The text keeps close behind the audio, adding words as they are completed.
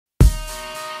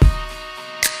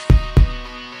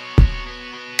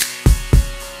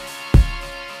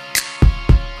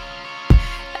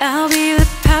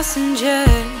passenger,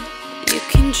 you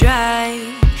can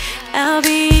drive. I'll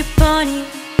be your bunny,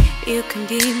 you can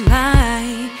be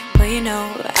mine. Well, you know,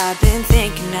 I've been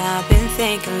thinking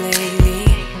lately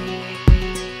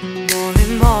more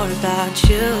and more about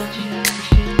you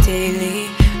daily.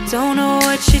 Don't know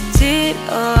what you did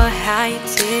or how you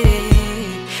did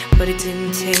it, but it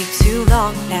didn't take too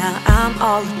long. Now I'm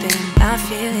all up in my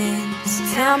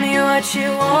feelings. Tell me what you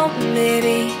want,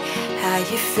 baby, how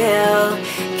you feel.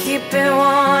 Keep it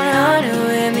 100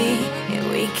 with me, and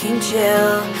we can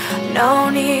chill. No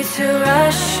need to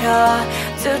rush or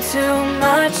do too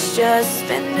much. Just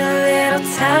spend a little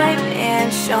time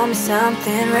and show me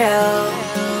something real.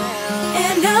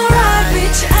 And I'll ride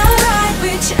with you, I'll ride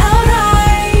with you, I'll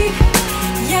ride.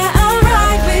 Yeah, I'll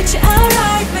ride with you, I'll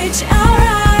ride with you, I'll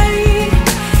ride.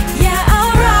 Yeah,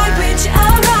 I'll ride with you,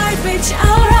 I'll ride with you,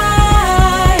 I'll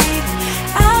ride.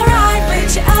 I'll ride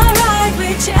with you, I'll ride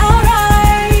with you, I'll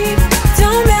ride.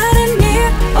 Don't matter near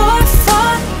or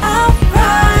far, I'll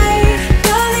ride.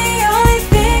 You're the only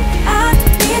thing I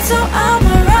need, so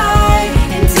I'ma ride.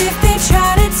 And if they try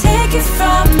to take it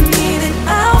from me, then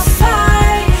I'll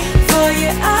fight for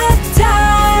you, I'll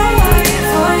die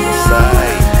for you.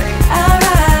 I'll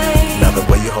ride. Now the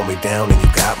way you hold me down and you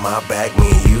got my back, me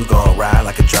and you gon' ride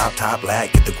like a drop top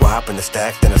lag. Get the guap in the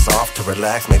stacks, then it's off to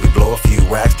relax. Maybe blow a few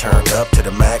racks, turned up to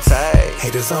the max. Hey,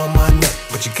 haters on my neck,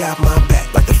 but you got my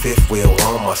back like the fifth wheel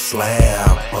on my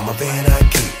slab. Mama Van I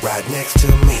keep right next to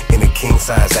me in a king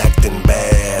size, acting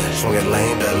bad. Swinging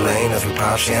lane to lane as we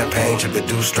pop champagne, chip the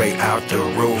dew straight out the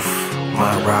roof.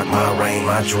 My rock, my rain,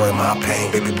 my joy, my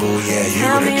pain, baby boo, yeah, you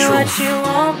Tell the me truth. what you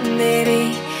want,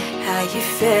 baby, how you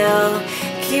feel.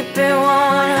 Keep it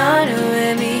 100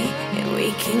 with me, and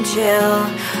we can chill.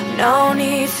 No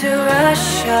need to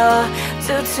rush or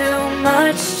do too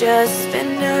much. Just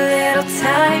spend a little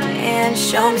time and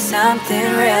show me something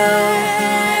real.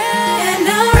 And